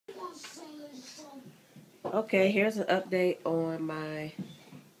Okay, here's an update on my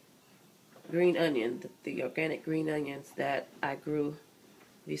green onion, the organic green onions that I grew.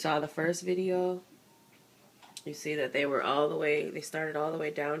 If you saw the first video, you see that they started all the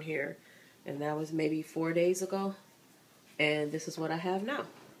way down here, and that was maybe 4 days ago, and this is what I have now.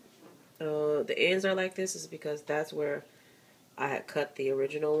 The ends are like this is because that's where I had cut the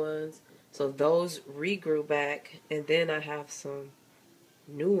original ones, so those regrew back, and then I have some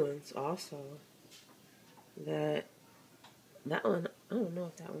new ones also. That one, I don't know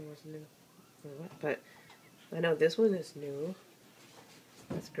if that one was new or what, but I know this one is new.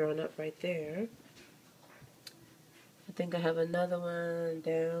 It's growing up right there. I think I have another one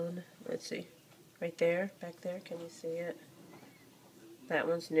down. Let's see. Right there, back there. Can you see it? That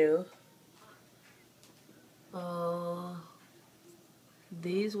one's new.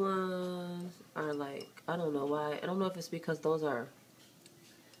 These ones are like, I don't know why. I don't know if it's because those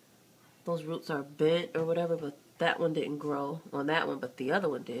roots are bent or whatever, but that one didn't grow on that one, but the other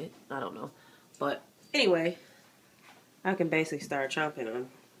one did. I don't know. But anyway, I can basically start chomping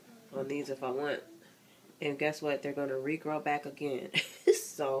on these if I want. And guess what? They're going to regrow back again.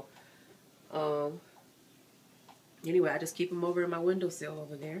 So, anyway, I just keep them over in my windowsill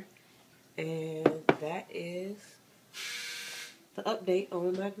over there. And that is the update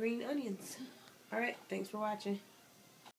on my green onions. Alright, thanks for watching.